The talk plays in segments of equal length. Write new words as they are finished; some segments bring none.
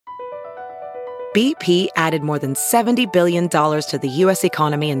BP added more than $70 billion to the U.S.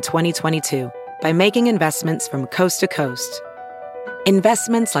 economy in 2022 by making investments from coast to coast.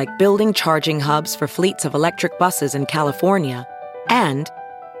 Investments like building charging hubs for fleets of electric buses in California and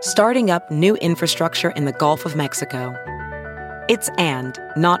starting up new infrastructure in the Gulf of Mexico. It's and,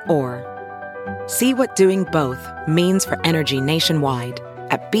 not or. See what doing both means for energy nationwide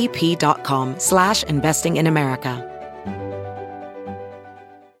at bp.com/investing in America.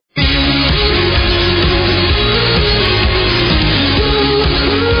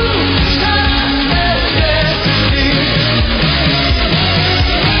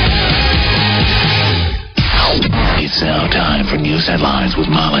 It's now time for news headlines with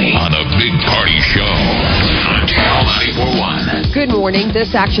Molly on the Big Party Show on Channel 94.1. Good morning.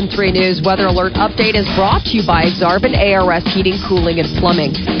 This Action 3 News weather alert update is brought to you by Xarban ARS Heating, Cooling, and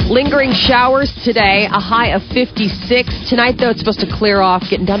Plumbing. Lingering showers today, a high of 56. Tonight, though, it's supposed to clear off,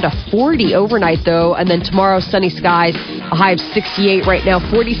 getting down to 40 overnight, though. And then tomorrow, sunny skies, a high of 68. Right now,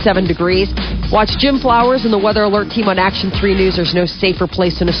 47 degrees. Watch Jim Flowers and the weather alert team on Action 3 News. There's no safer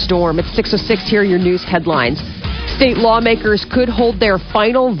place in a storm. It's 6:06. Here are your news headlines. State lawmakers could hold their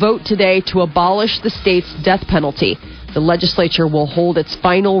final vote today to abolish the state's death penalty. The legislature will hold its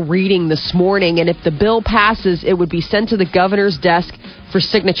final reading this morning, and if the bill passes, it would be sent to the governor's desk for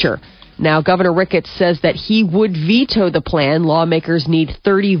signature. Now, Governor Ricketts says that he would veto the plan. Lawmakers need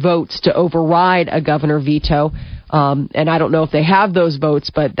 30 votes to override a governor veto. And I don't know if they have those votes,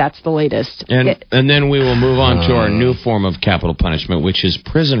 but that's the latest. And then we will move on to our new form of capital punishment, which is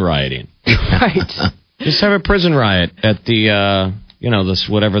prison rioting. Right. Just have a prison riot at the, this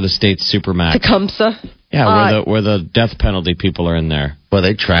whatever the state's supermax. Tecumseh. Yeah, where the death penalty people are in there. Well,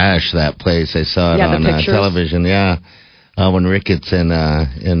 they trashed that place. I saw it on television. Yeah, when Ricketts and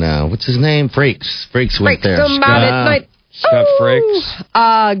what's his name? Freaks went there. Scott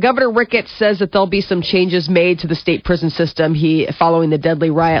Frakes. Governor Ricketts says that there'll be some changes made to the state prison system. Following the deadly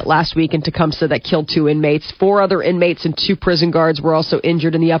riot last week in Tecumseh that killed 2 inmates. 4 other inmates and 2 prison guards were also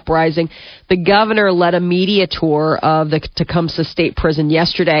injured in the uprising. The governor led a media tour of the Tecumseh State Prison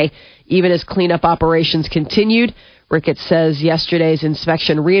yesterday, even as cleanup operations continued. Ricketts says yesterday's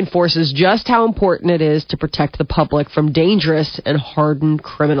inspection reinforces just how important it is to protect the public from dangerous and hardened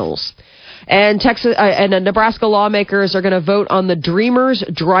criminals. And Nebraska lawmakers are going to vote on the Dreamers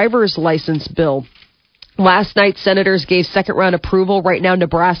driver's license bill. Last night, senators gave second-round approval. Right now,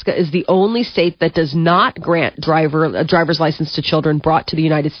 Nebraska is the only state that does not grant a driver's license to children brought to the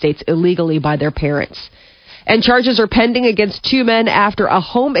United States illegally by their parents. And charges are pending against 2 men after a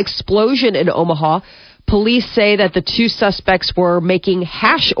home explosion in Omaha. Police say that the 2 suspects were making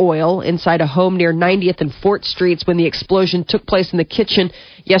hash oil inside a home near 90th and 4th Streets when the explosion took place in the kitchen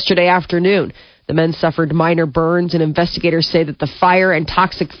yesterday afternoon. The men suffered minor burns, and investigators say that the fire and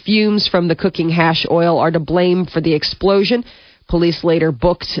toxic fumes from the cooking hash oil are to blame for the explosion. Police later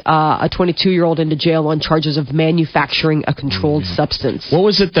booked a 22-year-old into jail on charges of manufacturing a controlled substance. What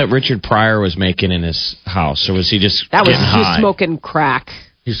was it that Richard Pryor was making in his house, or was he just he was smoking crack?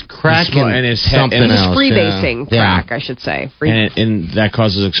 He's cracking something else. Freebasing crack, I should say. And that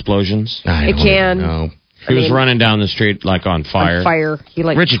causes explosions? It can. He was running down the street like on fire.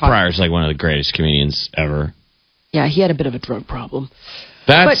 Richard Pryor's like one of the greatest comedians ever. Yeah, he had a bit of a drug problem.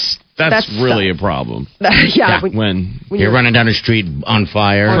 That's really a problem. When you're running down the street on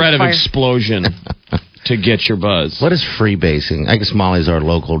fire. Threat of explosion to get your buzz. What is freebasing? I guess Molly's our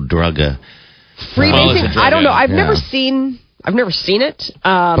local drugger. Freebasing? I don't know. I've never seen it.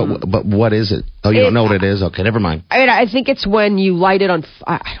 But what is it? Oh, you don't know what it is? Okay, never mind. I think it's when you light it on...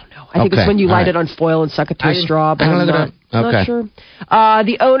 I don't know. I think it's when you light it on foil and suck it to a straw. But I'm not sure.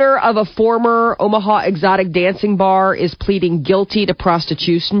 The owner of a former Omaha exotic dancing bar is pleading guilty to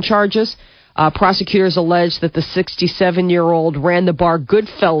prostitution charges. Prosecutors allege that the 67-year-old ran the bar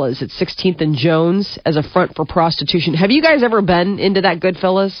Goodfellas at 16th and Jones as a front for prostitution. Have you guys ever been into that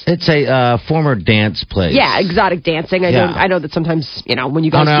Goodfellas? It's a former dance place. Yeah, exotic dancing. I know that sometimes, when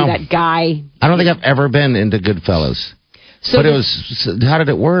you guys see that guy. I don't think I've ever been into Goodfellas. But how did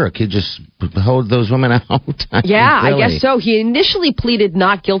it work? He just hold those women out? Yeah, really? I guess so. He initially pleaded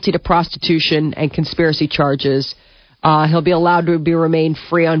not guilty to prostitution and conspiracy charges. He'll be allowed to remain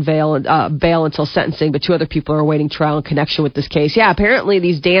free on bail until sentencing, but 2 other people are awaiting trial in connection with this case. Yeah, apparently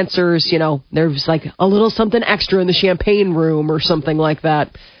these dancers, there's like a little something extra in the champagne room or something like that.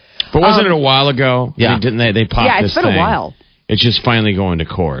 But wasn't it a while ago? Yeah. Didn't they popped this thing? Yeah, it's been a while. It's just finally going to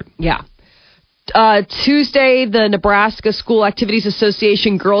court. Yeah. Tuesday, the Nebraska School Activities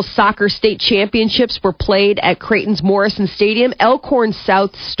Association Girls Soccer State Championships were played at Creighton's Morrison Stadium. Elkhorn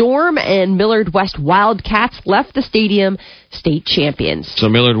South Storm and Millard West Wildcats left the stadium state champions. So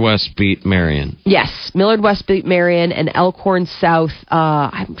Millard West beat Marion. Yes, Millard West beat Marion, and Elkhorn South,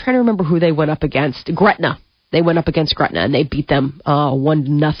 I'm trying to remember who they went up against. Gretna. They went up against Gretna, and they beat them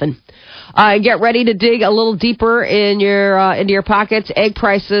 1-0. Get ready to dig a little deeper into your pockets. Egg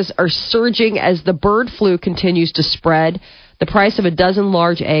prices are surging as the bird flu continues to spread. The price of a dozen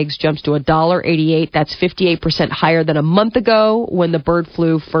large eggs jumps to $1.88. That's 58% higher than a month ago when the bird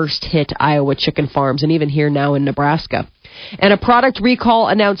flu first hit Iowa chicken farms, and even here now in Nebraska. And a product recall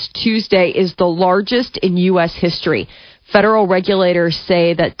announced Tuesday is the largest in U.S. history. Federal regulators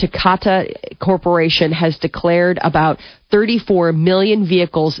say that Takata Corporation has declared about 34 million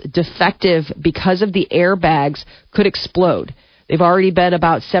vehicles defective because of the airbags could explode. They've already been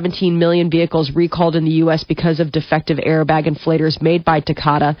about 17 million vehicles recalled in the U.S. because of defective airbag inflators made by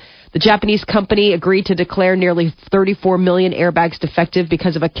Takata. The Japanese company agreed to declare nearly 34 million airbags defective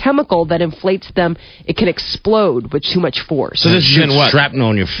because of a chemical that inflates them. It can explode with too much force. So this is what? Shrapnel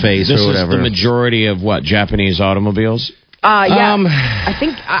on your face or whatever. This is the majority of what? Japanese automobiles? I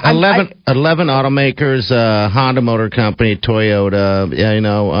think 11 automakers, Honda Motor Company, Toyota,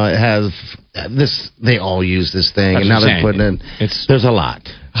 has this. They all use this thing, and now they're putting in. There's a lot.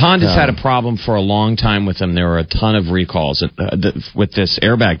 Honda's had a problem for a long time with them. There were a ton of recalls with this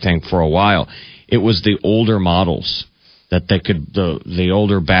airbag thing for a while. It was the older models that they could the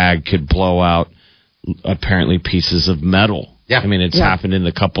older bag could blow out apparently pieces of metal. Yeah. I mean, it's happened in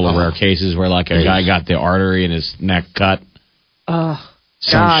a couple of rare cases where like a guy got the artery in his neck cut.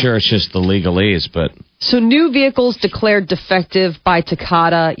 So I'm sure it's just the legalese, but... So new vehicles declared defective by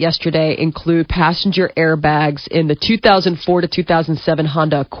Takata yesterday include passenger airbags in the 2004 to 2007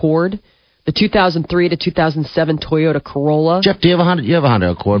 Honda Accord, the 2003 to 2007 Toyota Corolla. Jeff, you have a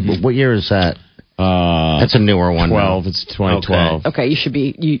Honda Accord. What year is that? That's a newer one. 12. It's 2012. Okay, you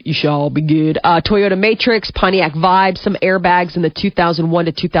should all be good. Toyota Matrix, Pontiac Vibe, some airbags in the 2001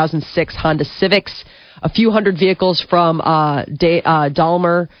 to 2006 Honda Civics. A few hundred vehicles from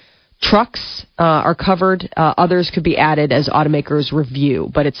Daimler Trucks are covered. Others could be added as automakers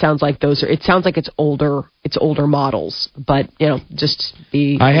review, but it sounds like it's older models. But just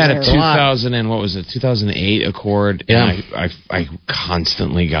be. I had a 2008 Accord, and I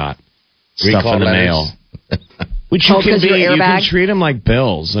constantly got stuff in the mail. Which you can treat them like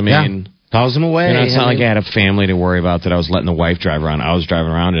bills. I mean, toss them away. It's not like I had a family to worry about that I was letting the wife drive around. I was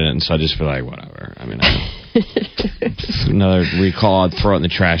driving around in it, and so I just feel like, whatever. I mean, another recall, I'd throw it in the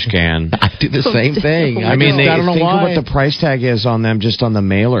trash can. I do the same thing. I mean, think of what the price tag is on them just on the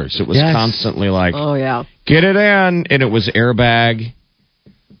mailers. It was constantly like, oh, yeah. Get it in. And it was airbag.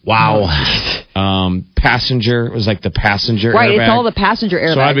 Wow. Passenger. It was like the passenger airbag. Right, it's all the passenger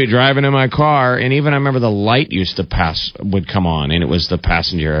airbag. So I'd be driving in my car, and even I remember the light would come on, and it was the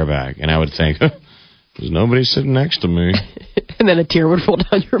passenger airbag. And I would think, there's nobody sitting next to me. And then a tear would roll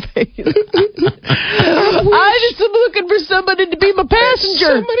down your face. I just am looking for somebody to be my passenger.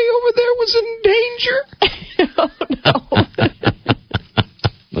 Somebody over there was in danger. Oh, no.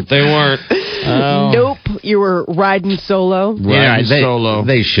 But they weren't. Nope, you were riding solo. Solo.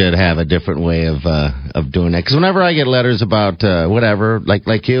 They should have a different way of doing that. Because whenever I get letters about whatever,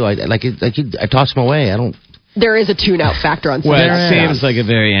 like you, I toss them away. I don't. There is a tune-out factor on. Well, it seems like a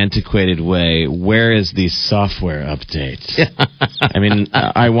very antiquated way. Where is the software update? I mean,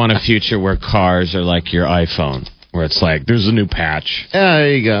 I want a future where cars are like your iPhone, where it's like there's a new patch.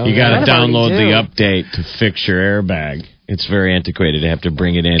 There you go. You got to download the update to fix your airbag. It's very antiquated to have to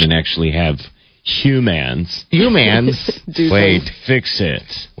bring it in and actually have humans. Wait. Fix it.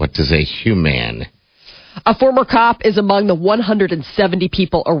 What is a human? A former cop is among the 170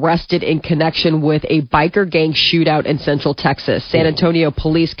 people arrested in connection with a biker gang shootout in Central Texas. San Antonio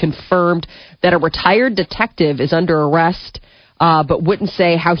police confirmed that a retired detective is under arrest, but wouldn't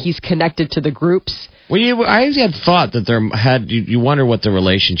say how he's connected to the groups. Well, I had thought that you wonder what the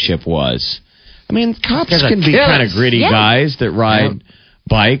relationship was. I mean, cops can be kind of gritty guys that ride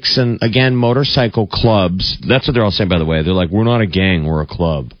bikes, and again, motorcycle clubs. That's what they're all saying, by the way. They're like, we're not a gang, we're a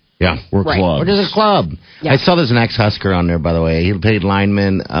club. Yeah, we're clubs. What is a club? Yeah. I saw there's an ex-Husker on there, by the way. He played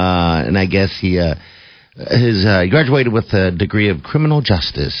lineman, and I guess he graduated with a degree of criminal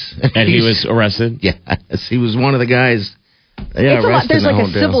justice. And he was arrested? Yes, he was one of the guys. Yeah, there's like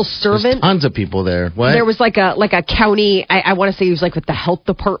a civil servant. There's tons of people there. What? There was like a county. I want to say he was like with the health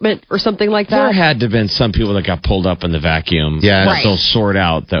department or something like that. There had to have been some people that got pulled up in the vacuum. Yeah, They'll sort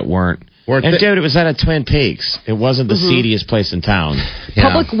out that weren't. And dude, it was at a Twin Peaks. It wasn't the seediest place in town.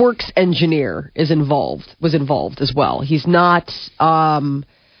 Yeah. Public Works engineer was involved as well. He's not on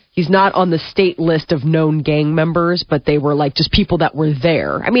the state list of known gang members, but they were like just people that were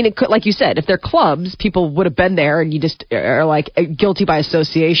there. I mean, it could, like you said, if they're clubs, people would have been there, and you just are like guilty by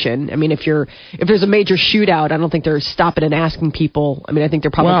association. I mean, if there's a major shootout, I don't think they're stopping and asking people. I mean, I think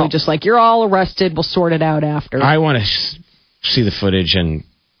they're probably just like, you're all arrested. We'll sort it out after. I want to see the footage, and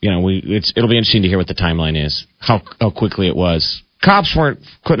it'll be interesting to hear what the timeline is, how quickly it was. Cops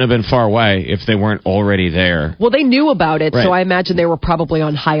couldn't have been far away if they weren't already there. Well, they knew about it, so I imagine they were probably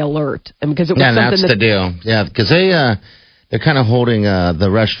on high alert. Because it was something that's the deal. Yeah, because they're kind of holding the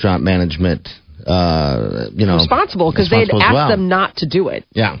restaurant management, responsible, because they had asked them not to do it.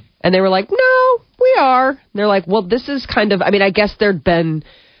 Yeah, and they were like, "No, we are." And they're like, "Well, this is kind of." I mean, I guess there'd been.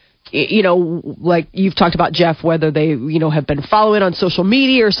 Like you've talked about, Jeff, whether they, have been following on social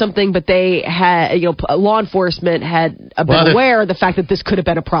media or something, but they had, law enforcement had been aware of the fact that this could have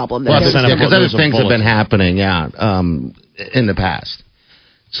been a problem. Because other things have been happening, in the past.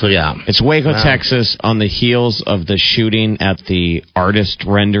 So, It's Waco, Texas, on the heels of the shooting at the artist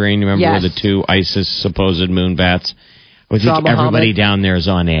rendering. Remember where the two ISIS supposed moon bats? I think everybody down there is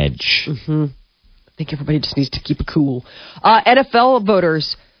on edge. Mm-hmm. I think everybody just needs to keep it cool. NFL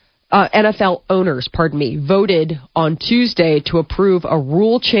owners, voted on Tuesday to approve a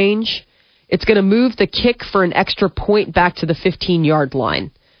rule change. It's going to move the kick for an extra point back to the 15-yard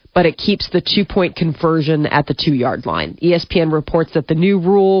line, but it keeps the 2-point conversion at the 2-yard line. ESPN reports that the new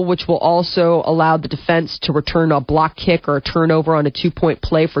rule, which will also allow the defense to return a block kick or a turnover on a 2-point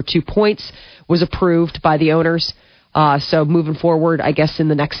play for 2 points, was approved by the owners. So moving forward, I guess in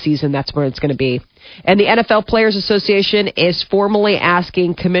the next season, that's where it's going to be. And the NFL Players Association is formally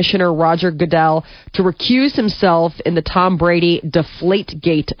asking Commissioner Roger Goodell to recuse himself in the Tom Brady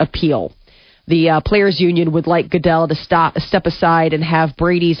Deflategate appeal. The Players Union would like Goodell to step aside and have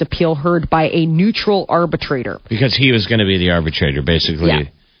Brady's appeal heard by a neutral arbitrator. Because he was going to be the arbitrator, basically.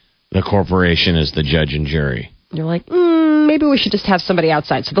 The corporation is the judge and jury. You're like, maybe we should just have somebody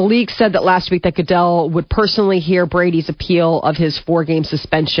outside. So the league said that last week that Goodell would personally hear Brady's appeal of his 4-game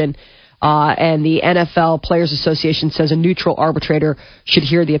suspension. And the NFL Players Association says a neutral arbitrator should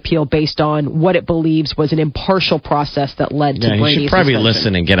hear the appeal based on what it believes was an impartial process that led to Brady's he should probably suspension.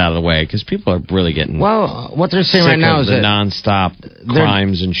 Listen and get out of the way, because people are really getting what they're saying right now is the nonstop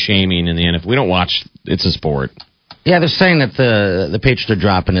crimes and shaming in the NFL. We don't watch. It's a sport. Yeah, they're saying that the Patriots are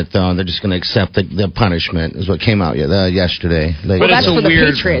dropping it, though, and they're just going to accept the punishment, is what came out yesterday. Well, that's for the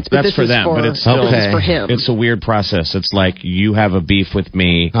Patriots, but that's this for them. But it's still for him. It's a weird process. It's like you have a beef with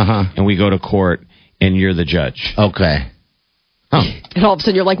me, and we go to court, and you're the judge. Okay. And all of a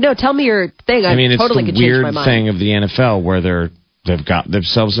sudden you're like, no, tell me your thing. I mean, totally could change my mind. It's the weird thing of the NFL where they've got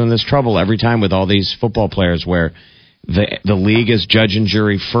themselves in this trouble every time with all these football players where the league is judge and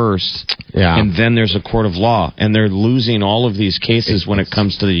jury first, and then there's a court of law, and they're losing all of these cases when it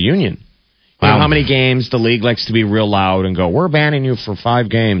comes to the union. You know how many games the league likes to be real loud and go, we're banning you for 5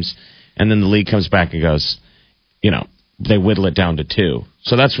 games, and then the league comes back and goes, they whittle it down to 2.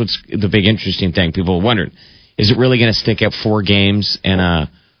 So that's what's the big interesting thing. People are wondering, is it really going to stick at 4 games and a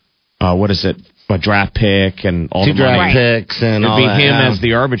draft pick and all the draft picks and all that? It'd be him as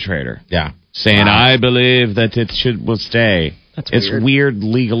the arbitrator. Yeah. Saying, I believe that it will stay. It's weird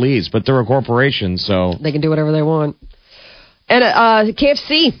legalese, but they're a corporation, so they can do whatever they want. And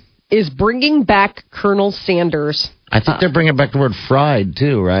KFC is bringing back Colonel Sanders. I think they're bringing back the word fried,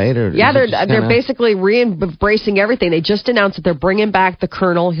 too, right? They're basically re-embracing everything. They just announced that they're bringing back the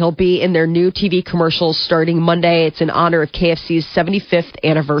Colonel. He'll be in their new TV commercials starting Monday. It's in honor of KFC's 75th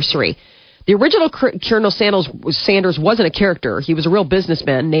anniversary. The original Colonel Sanders wasn't a character. He was a real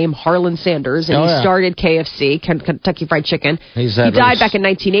businessman named Harlan Sanders, and he started KFC, Kentucky Fried Chicken. He died back in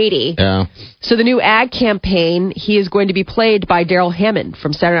 1980. Yeah. So the new ad campaign, he is going to be played by Daryl Hammond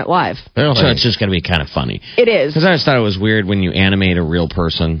from Saturday Night Live. So it's just going to be kind of funny. It is. Because I just thought it was weird when you animate a real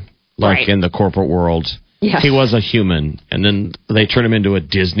person, like in the corporate world. Yes. He was a human, and then they turn him into a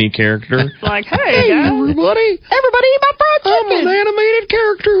Disney character. Like, hey everybody eat my fried chicken. I'm an animated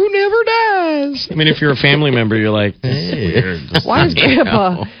character who never dies. I mean, if you're a family member, you're like, hey, why is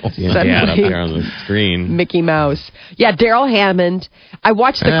Grandpa suddenly up there on the screen? Mickey Mouse. Yeah, Daryl Hammond. I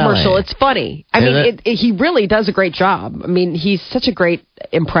watched the commercial. It's funny. I mean, he really does a great job. I mean, he's such a great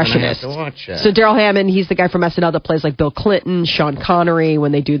impressionist. I have to watch that. So Daryl Hammond, he's the guy from SNL that plays like Bill Clinton, Sean Connery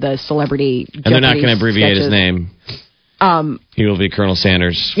when they do the celebrity. And they're not going to abbreviate his name. He will be Colonel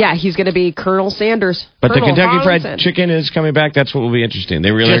Sanders. Yeah, he's going to be Colonel Sanders. But Colonel the Kentucky Harlan Fried Chicken is coming back. That's what will be interesting. They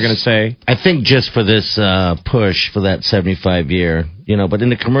really are going to say. I think just for this push for that 75 year, but in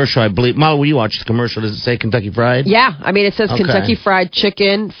the commercial, I believe. Molly, will you watch the commercial? Does it say Kentucky Fried? Yeah, I mean, it says Kentucky Fried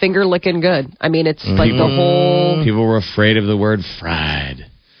Chicken, finger licking good. I mean, it's like the whole. People were afraid of the word fried.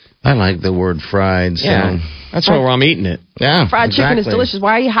 I like the word fried. So. Yeah, that's why I'm eating it. Yeah, fried chicken is delicious.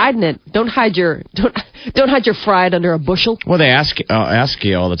 Why are you hiding it? Don't hide your fried under a bushel. Well, they ask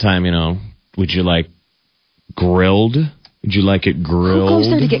you all the time. Would you like grilled? Would you like it grilled? Who goes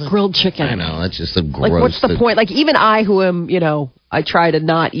there to get grilled chicken? I know that's just a gross. Like, what's the point? Like, even I, who am, I try to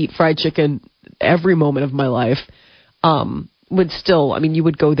not eat fried chicken every moment of my life, would still. I mean, you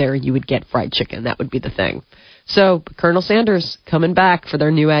would go there and you would get fried chicken. That would be the thing. So, Colonel Sanders coming back for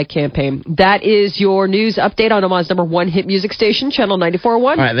their new ad campaign. That is your news update on Omaha's #1 hit music station, Channel 94.1.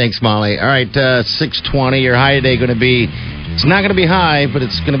 All right, thanks, Molly. All right, 6:20. Your high today going to be, it's not going to be high, but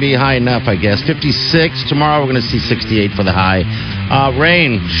it's going to be high enough, I guess. 56. Tomorrow we're going to see 68 for the high.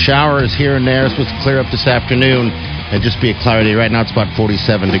 Rain, showers here and there. It's supposed to clear up this afternoon and just be a cloudy. Right now it's about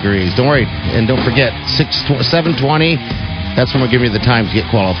 47 degrees. Don't worry, and don't forget, 7:20. That's when we're giving you the time to get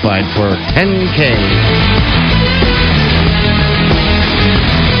qualified for 10K.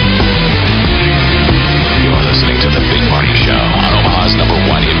 You're listening to The Big Party Show on Omaha's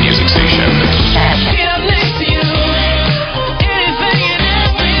 #1 hit music station.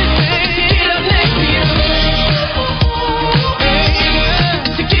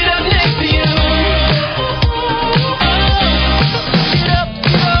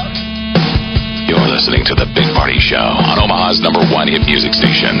 You're listening to The Big Party Show on Omaha's #1 hit music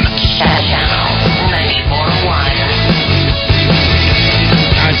station. Channel 94.1.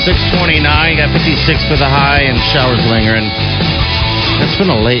 6:29, got 56 for the high and showers lingering. It's been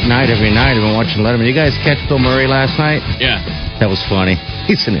a late night every night. I've been watching Letterman. You guys catch Bill Murray last night? Yeah. That was funny.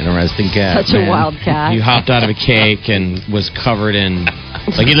 He's an interesting cat. Such a wild cat. He hopped out of a cake and was covered in,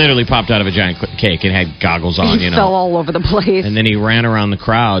 like he literally popped out of a giant cake and had goggles on, He fell all over the place. And then he ran around the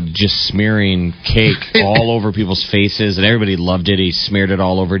crowd just smearing cake all over people's faces, and everybody loved it. He smeared it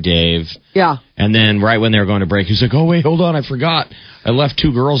all over Dave. Yeah. And then right when they were going to break, he's like, oh, wait, hold on, I forgot. I left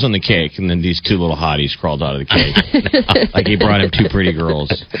 2 girls on the cake, and then these 2 little hotties crawled out of the cake. Like he brought him 2 pretty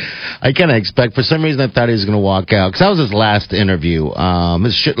girls. I kind of expect, for some reason, I thought he was going to walk out. Because that was his last interview.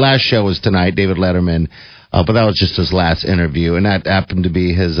 His last show was tonight, David Letterman. But that was just his last interview. And that happened to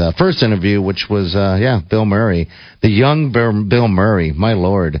be his first interview, which was, Bill Murray. The young Bill Murray, my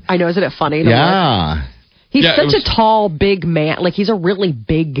Lord. I know, isn't it funny? Yeah. He's such a tall, big man. Like, he's a really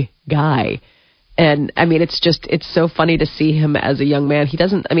big guy. And, I mean, it's so funny to see him as a young man. He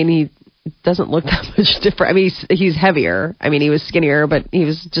doesn't look that much different. I mean, he's heavier. I mean, he was skinnier, but he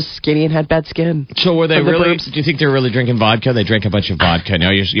was just skinny and had bad skin. So were they really, do you think they were really drinking vodka? They drank a bunch of vodka. Now,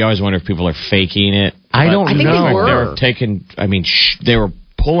 you always wonder if people are faking it. I don't know. I think they were. They were taking, they were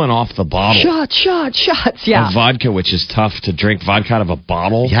pulling off the bottle. Shots, yeah. Of vodka, which is tough to drink vodka out of a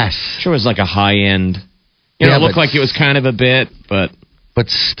bottle. Yes. Sure, it was like a high-end, it looked like it was kind of a bit, but... But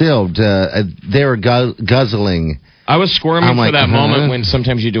still, they were guzzling. I was squirming for that moment when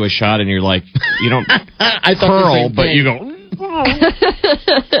sometimes you do a shot and you're like, you don't curl, but you go.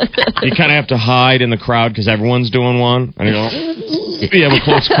 You kind of have to hide in the crowd because everyone's doing one. And you have a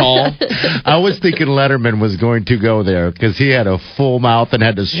close call. I was thinking Letterman was going to go there because he had a full mouth and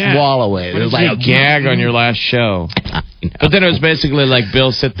had to swallow it. It was like a gag on your last show. But then it was basically like,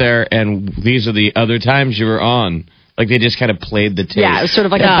 Bill, sit there, and these are the other times you were on. Like, they just kind of played the tape. Yeah, it was sort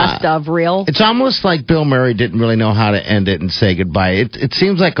of like a best-of reel. It's almost like Bill Murray didn't really know how to end it and say goodbye. It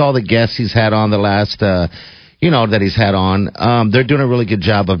seems like all the guests he's had on the last, that he's had on, they're doing a really good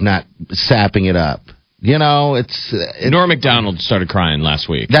job of not sapping it up. Norm Macdonald started crying last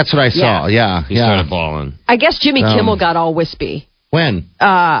week. That's what I saw, yeah. He started bawling. I guess Jimmy Kimmel got all wispy. When?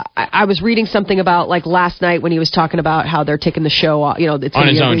 I was reading something about, like, last night when he was talking about how they're taking the show off, it's going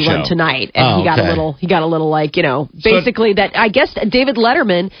to be a rerun tonight. And he got a little like, basically that, I guess David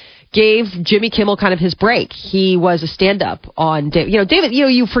Letterman gave Jimmy Kimmel kind of his break. He was a stand-up on, David,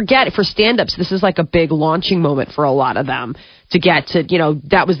 you forget, for stand-ups, this is like a big launching moment for a lot of them to get to,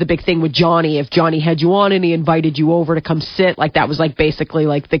 that was the big thing with Johnny. If Johnny had you on and he invited you over to come sit, like, that was like basically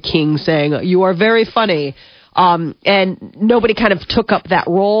like the king saying, you are very funny. And nobody kind of took up that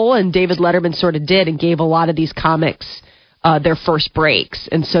role, and David Letterman sort of did and gave a lot of these comics their first breaks.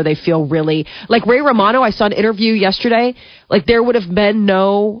 And so they feel really... Like Ray Romano, I saw an interview yesterday. Like, there would have been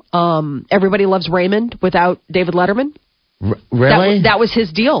no Everybody Loves Raymond without David Letterman. Really? That was his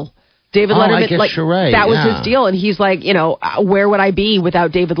deal. David Letterman, I guess you're right. That was his deal. And he's like, where would I be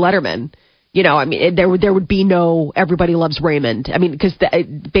without David Letterman? You know, I mean, there would be no Everybody Loves Raymond. I mean, because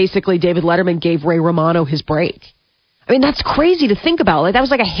basically David Letterman gave Ray Romano his break. I mean, that's crazy to think about. Like, that was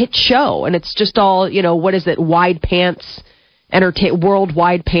like a hit show, and it's just all, you know, what is it, Wide Pants,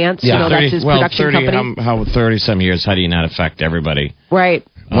 Worldwide Pants, you know, that's his production company. How 30-some years, how do you not affect everybody? Right.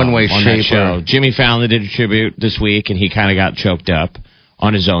 One-way on that shaper. show. Jimmy Fallon did a tribute this week, and he kind of got choked up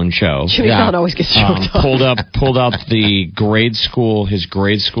on his own show. Jimmy Fallon always gets choked up. Pulled up his grade school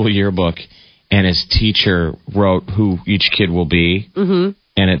yearbook, and his teacher wrote who each kid will be, and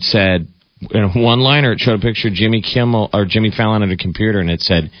it said, in a one-liner, it showed a picture of Jimmy Fallon at a computer, and it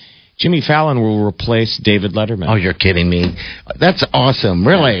said, Jimmy Fallon will replace David Letterman. Oh, you're kidding me. That's awesome.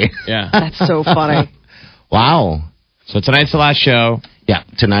 Really? Yeah. That's so funny. Wow. So tonight's the last show. Yeah,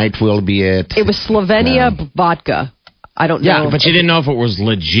 tonight will be it. It was Slovenia vodka. I don't know. Yeah, but you didn't know if it was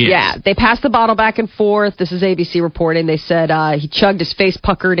legit. Yeah, they passed the bottle back and forth. This is ABC reporting. They said he chugged, his face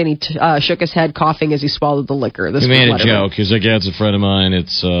puckered, and he shook his head, coughing as he swallowed the liquor. He made a joke. He's like, yeah, it's a friend of mine.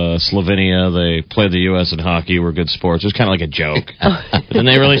 It's Slovenia. They play the U.S. in hockey. We're good sports. It was kind of like a joke. But then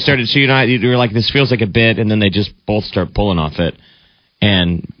they really started, so you were like, this feels like a bit, and then they just both start pulling off it.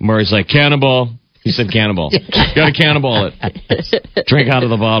 And Murray's like, cannonball. He said cannonball. Got to cannonball it. Drink out of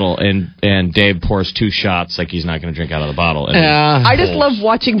the bottle. And Dave pours 2 shots like he's not going to drink out of the bottle. And I just love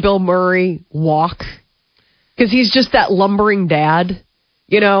watching Bill Murray walk. Because he's just that lumbering dad.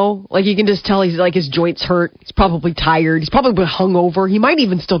 You know? Like, you can just tell he's like, his joints hurt. He's probably tired. He's probably hungover. He might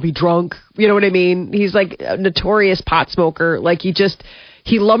even still be drunk. You know what I mean? He's like a notorious pot smoker. Like,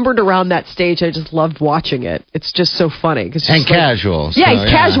 he lumbered around that stage. I just loved watching it. It's just so funny. And casual. Yeah,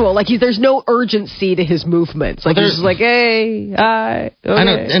 he's casual. Like, there's no urgency to his movements. Like, he's just like, hey, hi. Okay. I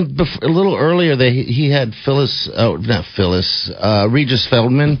know, and a little earlier, he had Regis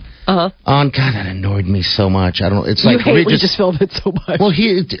Feldman on. God, that annoyed me so much. I don't know. It's like you hate Regis Feldman so much. Well,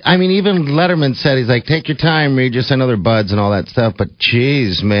 even Letterman said, he's like, take your time, Regis. I know they're buds and all that stuff, but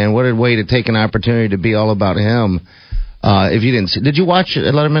geez, man, what a way to take an opportunity to be all about him. If you didn't see, did you watch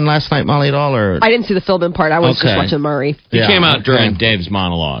Letterman last night, Molly, at all? Or I didn't see the Feldman part. I was just watching Murray. He came out during Dave's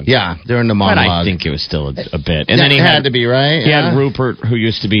monologue. Yeah, during the monologue. But I think it was still a bit. And then he had to be, right? He had Rupert, who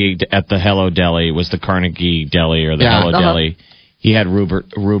used to be at the Hello Deli, was the Carnegie Deli or the Hello Deli. He had Rupert.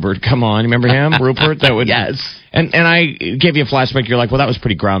 Come on, remember him, Rupert? That would yes. And I gave you a flashback. You're like, well, that was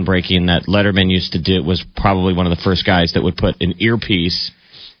pretty groundbreaking. That Letterman used to do was probably one of the first guys that would put an earpiece.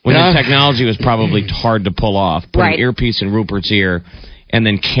 When the technology was probably hard to pull off. Put an earpiece in Rupert's ear, and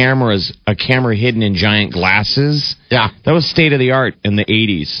then a camera hidden in giant glasses. Yeah. That was state of the art in the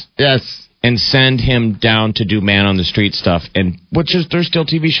 80s. Yes. And send him down to do man on the street stuff, there's still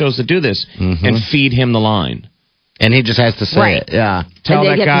TV shows that do this, and feed him the line. And he just has to say it. Yeah. Tell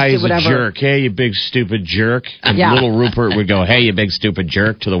that guy he's a jerk. Hey, you big stupid jerk. And little Rupert would go, hey, you big stupid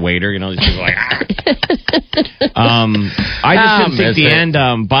jerk, to the waiter. You know, these people are like, I just didn't think the end,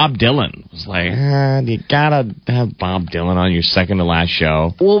 Bob Dylan was like, you gotta have Bob Dylan on your second to last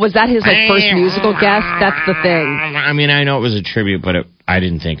show. Well, was that his first musical guest? That's the thing. I mean, I know it was a tribute, but I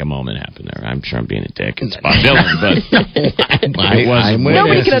didn't think a moment happened there. I'm sure I'm being a dick. It's Bob Dylan, but it wasn't.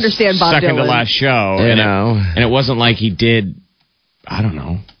 Nobody can understand Bob Dylan. Second to last show, and it wasn't like he did. I don't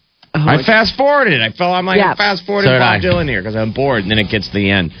know. I fast forwarded. I fast forwarded Bob Dylan here because I'm bored, and then it gets to the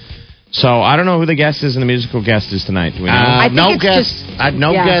end. So I don't know who the guest is and the musical guest is tonight. Do we know? No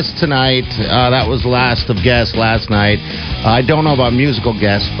guest tonight. That was last of guests last night. I don't know about musical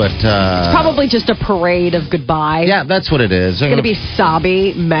guests, but it's probably just a parade of goodbye. Yeah, that's what it is. It's going to be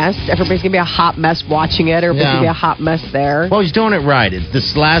sobby mess. Everybody's going to be a hot mess watching it. Everybody's going to be a hot mess there. Well, he's doing it right.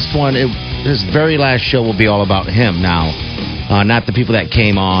 This last one, his very last show will be all about him now. Not the people that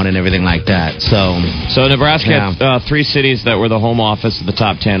came on and everything like that. So Nebraska had 3 cities that were the home office of the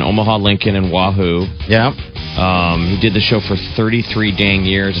top 10: Omaha, Lincoln, and Wahoo. Yeah. He did the show for 33 dang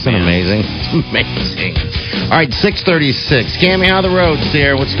years. It's been amazing. It's amazing. All right, 6:36. Cammy, how are the roads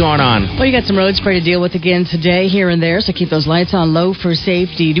there? What's going on? Well, you got some road spray to deal with again today, here and there, so keep those lights on low for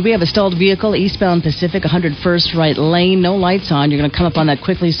safety. Do we have a stalled vehicle eastbound Pacific, 101st right lane? No lights on. You're going to come up on that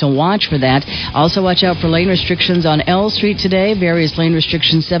quickly, so watch for that. Also, watch out for lane restrictions on L Street today. Various lane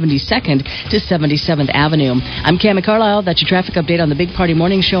restrictions 72nd to 77th Avenue. I'm Cammy Carlisle. That's your traffic update on the Big Party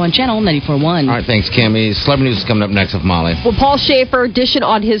Morning Show on Channel 94.1. All right, thanks, Cammy. Celebrity News is coming up next with Molly. Well, Paul Schaefer dishing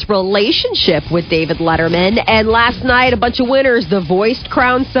on his relationship with David Letterman. And last night, a bunch of winners. The Voice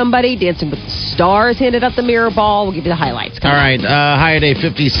crowned somebody. Dancing with the Stars handed out the mirror ball. We'll give you the highlights. All right, high today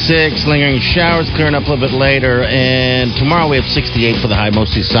 56. Lingering showers, clearing up a little bit later. And tomorrow we have 68 for the high,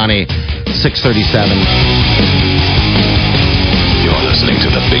 mostly sunny, 6:37. You're listening to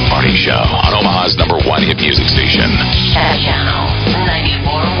The Big Party Show on Omaha's #1 hit music station. Channel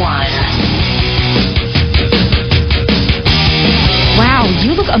 94.1.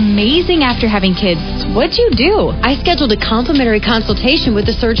 amazing after having kids. What'd you do? I scheduled a complimentary consultation with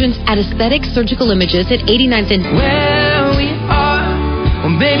the surgeons at Aesthetic Surgical Images at 89th and... Where we are,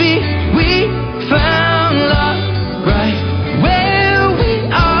 well, baby, we found love right where we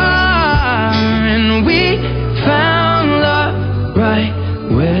are, and we found love right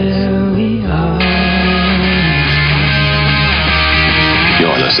where we are.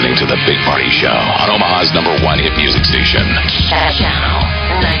 You're listening to The Big Party Show on Omaha's #1 hit music station. Channel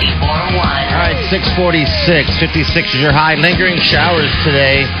 94.1. All right, 6:46. 56 is your high. Lingering showers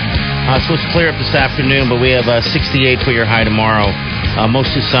today. Supposed to clear up this afternoon, but we have 68 for your high tomorrow.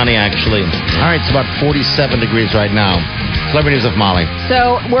 Mostly sunny, actually. All right, it's about 47 degrees right now. Celebrities of Molly.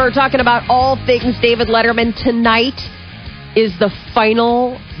 So we're talking about all things David Letterman. Tonight is the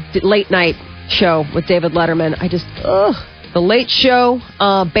final late night show with David Letterman. The Late Show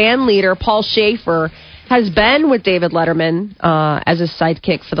band leader, Paul Schaefer, has been with David Letterman as a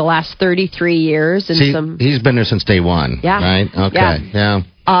sidekick for the last 33 years. And he's been there since day one, right? Okay, yeah.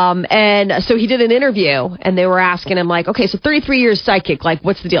 And so he did an interview, and they were asking him, like, okay, so 33 years sidekick, like,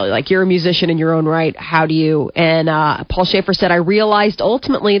 what's the deal? Like, you're a musician in your own right. How do you? And Paul Schaefer said, I realized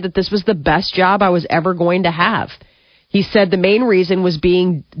ultimately that this was the best job I was ever going to have. He said the main reason was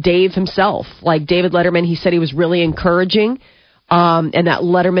being Dave himself. Like David Letterman, he said he was really encouraging, and that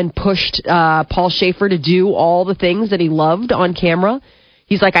Letterman pushed Paul Schaefer to do all the things that he loved on camera.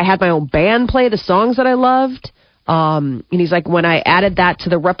 He's like, I had my own band play the songs that I loved. And he's like, when I added that to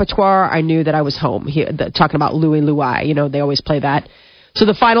the repertoire, I knew that I was home. Talking about Louie Louie, you know, they always play that. So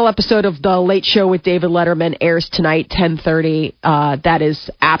the final episode of The Late Show with David Letterman airs tonight, 10:30. That is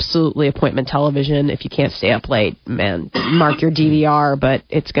absolutely appointment television. If you can't stay up late, man, mark your DVR. But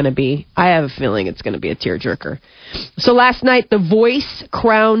it's going to be, I have a feeling it's going to be a tearjerker. So last night, The Voice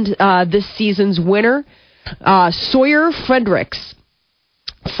crowned this season's winner, Sawyer Fredericks.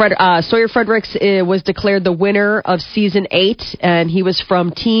 Sawyer Fredericks was declared the winner of season 8, and he was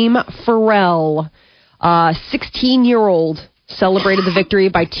from Team Pharrell. 16-year-old celebrated the victory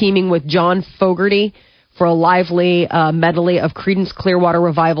by teaming with John Fogerty for a lively medley of Creedence Clearwater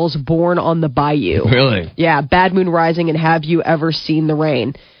Revival's Born on the Bayou. Really? Yeah, Bad Moon Rising and Have You Ever Seen the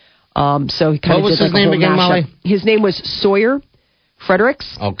Rain? So he kind of did like a whole mashup. Molly? His name was Sawyer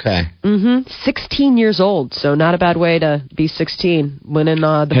Fredericks. Okay. 16 years old, so not a bad way to be 16, winning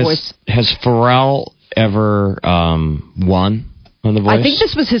The Voice. Has Pharrell ever won on The Voice? I think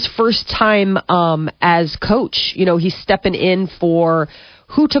this was his first time as coach. You know, he's stepping in for,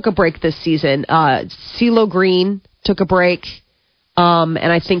 who took a break this season? CeeLo Green took a break, and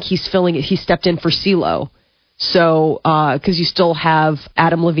I think he stepped in for CeeLo. So, because you still have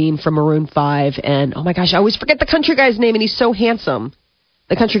Adam Levine from Maroon 5, and oh my gosh, I always forget the country guy's name, and he's so handsome.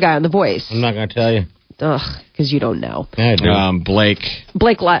 The country guy on The Voice. I'm not going to tell you. Ugh, because you don't know. Yeah, I do. Blake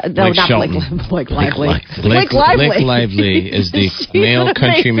Lively. Blake Lively is the male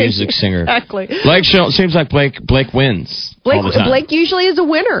country music singer. Exactly. Blake Shelton seems like Blake wins. all the time. Blake usually is a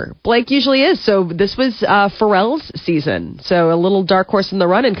winner. Blake usually is. So this was Pharrell's season. So a little dark horse in the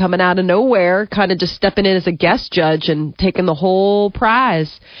running, coming out of nowhere, kind of just stepping in as a guest judge and taking the whole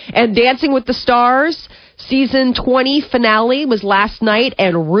prize. And Dancing with the Stars season 20 finale was last night,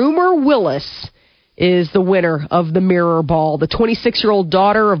 and Rumor Willis is the winner of the Mirror Ball, the 26-year-old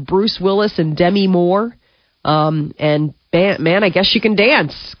daughter of Bruce Willis and Demi Moore. And man, I guess she can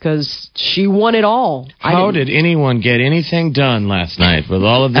dance because she won it all. How did anyone get anything done last night with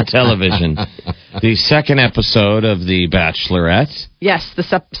all of the television? The second episode of The Bachelorette. Yes,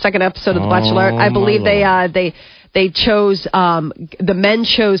 the second episode of The Bachelorette. I believe they chose, the men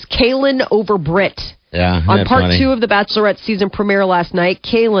chose Kaylin over Britt. Yeah, on part funny. 2 of the Bachelorette season premiere last night,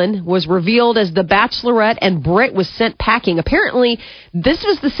 Kaylin was revealed as the Bachelorette and Britt was sent packing. Apparently, this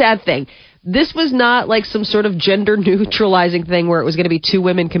was the sad thing. This was not like some sort of gender neutralizing thing where it was going to be 2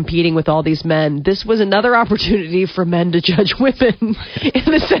 women competing with all these men. This was another opportunity for men to judge women in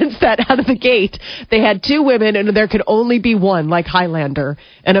the sense that out of the gate, they had 2 women and there could only be one, like Highlander.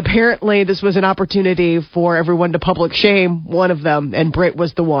 And apparently this was an opportunity for everyone to public shame one of them, and Britt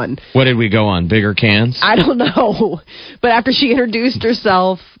was the one. What did we go on? Bigger cans? I don't know. But after she introduced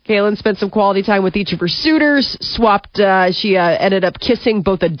herself, Kaylin spent some quality time with each of her suitors, she ended up kissing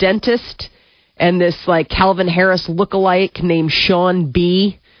both a dentist and this like Calvin Harris lookalike named Sean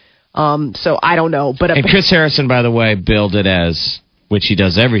B. So I don't know. And Chris Harrison, by the way, billed it as, which he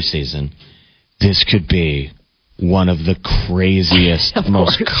does every season, this could be one of the craziest,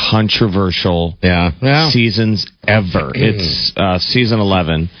 most controversial seasons ever. It's season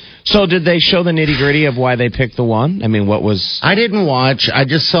 11. So did they show the nitty-gritty of why they picked the one? I mean, what was... I didn't watch. I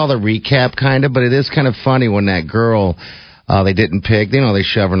just saw the recap, kind of, but it is kind of funny when that girl... They didn't pick. They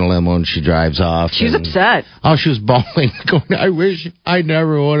shove her in a limo and she drives off. She's upset. Oh, she was bawling, going, I wish I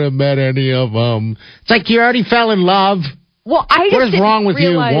never would have met any of them. It's like you already fell in love. Well, I just What is wrong with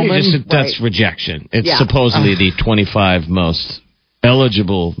you, woman? That's rejection. It's supposedly the 25 most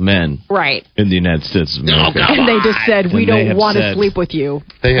eligible men in the United States of America. And they just said, we don't want to sleep with you.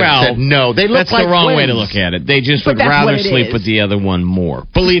 They said no. They look that's like the wrong way to twins. look at it. They just would rather sleep with the other one more.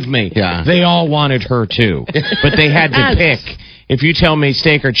 Believe me, they all wanted her too. But they had to pick. If you tell me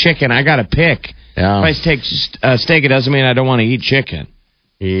steak or chicken, I got to pick. Yeah. If I take steak, it doesn't mean I don't want to eat chicken.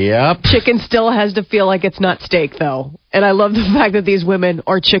 Yep. Chicken still has to feel like it's not steak, though. And I love the fact that these women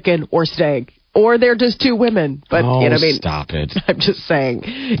are chicken or steak. Or they're just two women. But, stop it. I'm just saying.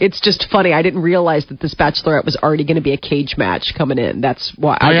 It's just funny. I didn't realize that this Bachelorette was already going to be a cage match coming in. That's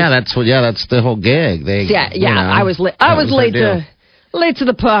why. That's the whole gig. I was late to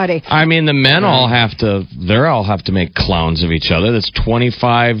the party. I mean, the men all have to make clowns of each other. That's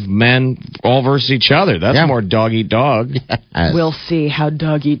 25 men all versus each other. That's more dog eat dog. We'll see how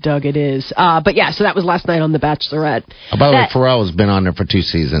dog eat dog it is. But so that was last night on The Bachelorette. By the way, Pharrell has been on there for 2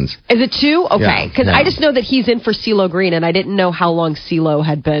 seasons. Is it 2? Okay. Because I just know that he's in for CeeLo Green, and I didn't know how long CeeLo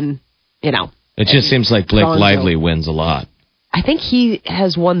had been, It just seems like Blake Lively wins a lot. I think he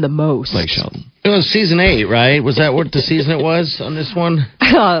has won the most. Blake Shelton. It was season 8, right? Was that what the season it was on this one?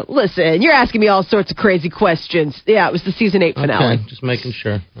 Listen, you're asking me all sorts of crazy questions. Yeah, it was the season 8 finale. Okay, just making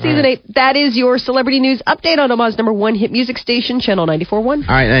sure. Season 8. That is your celebrity news update on Omaha's #1 hit music station, Channel 94.1.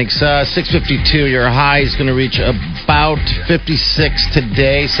 All right, thanks. 6:52. Your high is going to reach about 56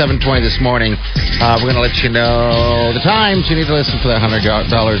 today. 7:20 this morning. We're going to let you know the times you need to listen for that $100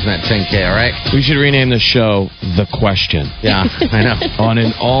 and that 10K. All right. We should rename the show The Question. Yeah, I know. On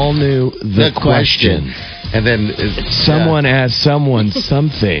an all new The Question. And then someone asks someone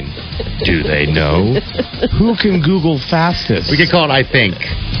something. Do they know? Who can Google fastest? We could call it I Think.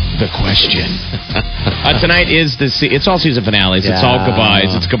 The Question. Tonight is it's all season finales. It's all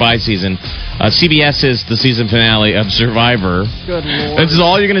goodbyes. It's goodbye season. CBS is the season finale of Survivor. Good Lord. This is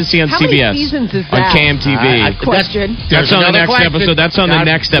all you're going to see on CBS. How many seasons is on that? KMTV. Question. That's on the next episode. That's on the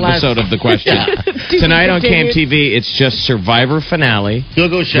next episode of The Question. Tonight on KMTV, it's just Survivor finale. You'll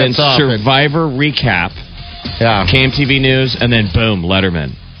go then Survivor recap. Yeah. KMTV News, and then boom,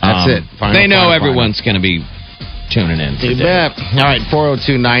 Letterman. That's it. They know everyone's going to be tuning in. You bet. All right,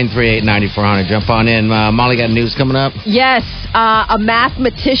 402-938-9400. Jump on in. Molly, got news coming up? Yes. A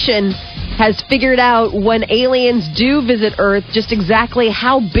mathematician has figured out when aliens do visit Earth just exactly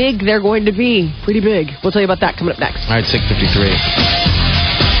how big they're going to be. Pretty big. We'll tell you about that coming up next. All right, 6:53.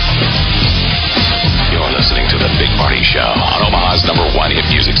 You're listening to The Big Party Show on Omaha's #1 hit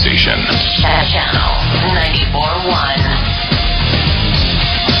music station. Channel 94.1.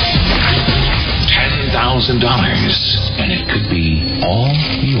 $10,000, and it could be all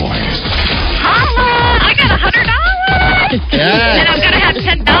yours. I got $100. Yes. And I'm going to have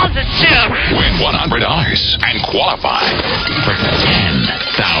 10,000 too. Win $100 and qualify for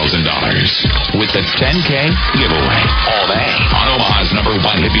 $10,000 with the 10K giveaway all day on Omaha's #1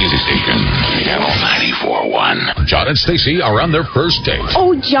 hit music station, Channel 94.1. John and Stacey are on their first date.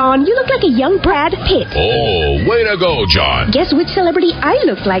 Oh, John, you look like a young Brad Pitt. Oh, way to go, John. Guess which celebrity I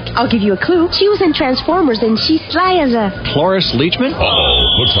look like? I'll give you a clue. She was in Transformers, and she's sly as a... Cloris Leachman?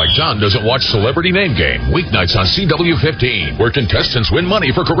 Oh, looks like John doesn't watch Celebrity Name Game. Weeknights on CW15, where contestants win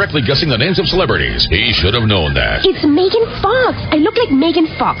money for correctly guessing the names of celebrities. He should have known that. It's Megan Fox. I look like Megan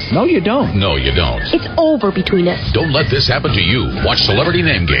Fox. No, you don't. No, you don't. It's over between us. Don't let this happen to you. Watch Celebrity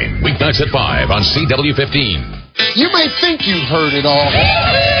Name Game, weeknights at 5 on CW15. You may think you've heard it all.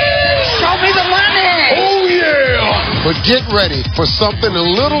 Show me the money. Oh, yeah. But get ready for something a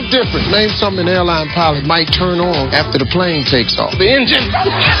little different. Name something an airline pilot might turn on after the plane takes off. The engine.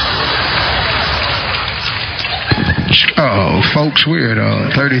 Folks, we're at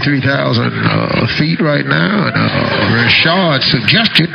 33,000 feet right now, and Rashad suggested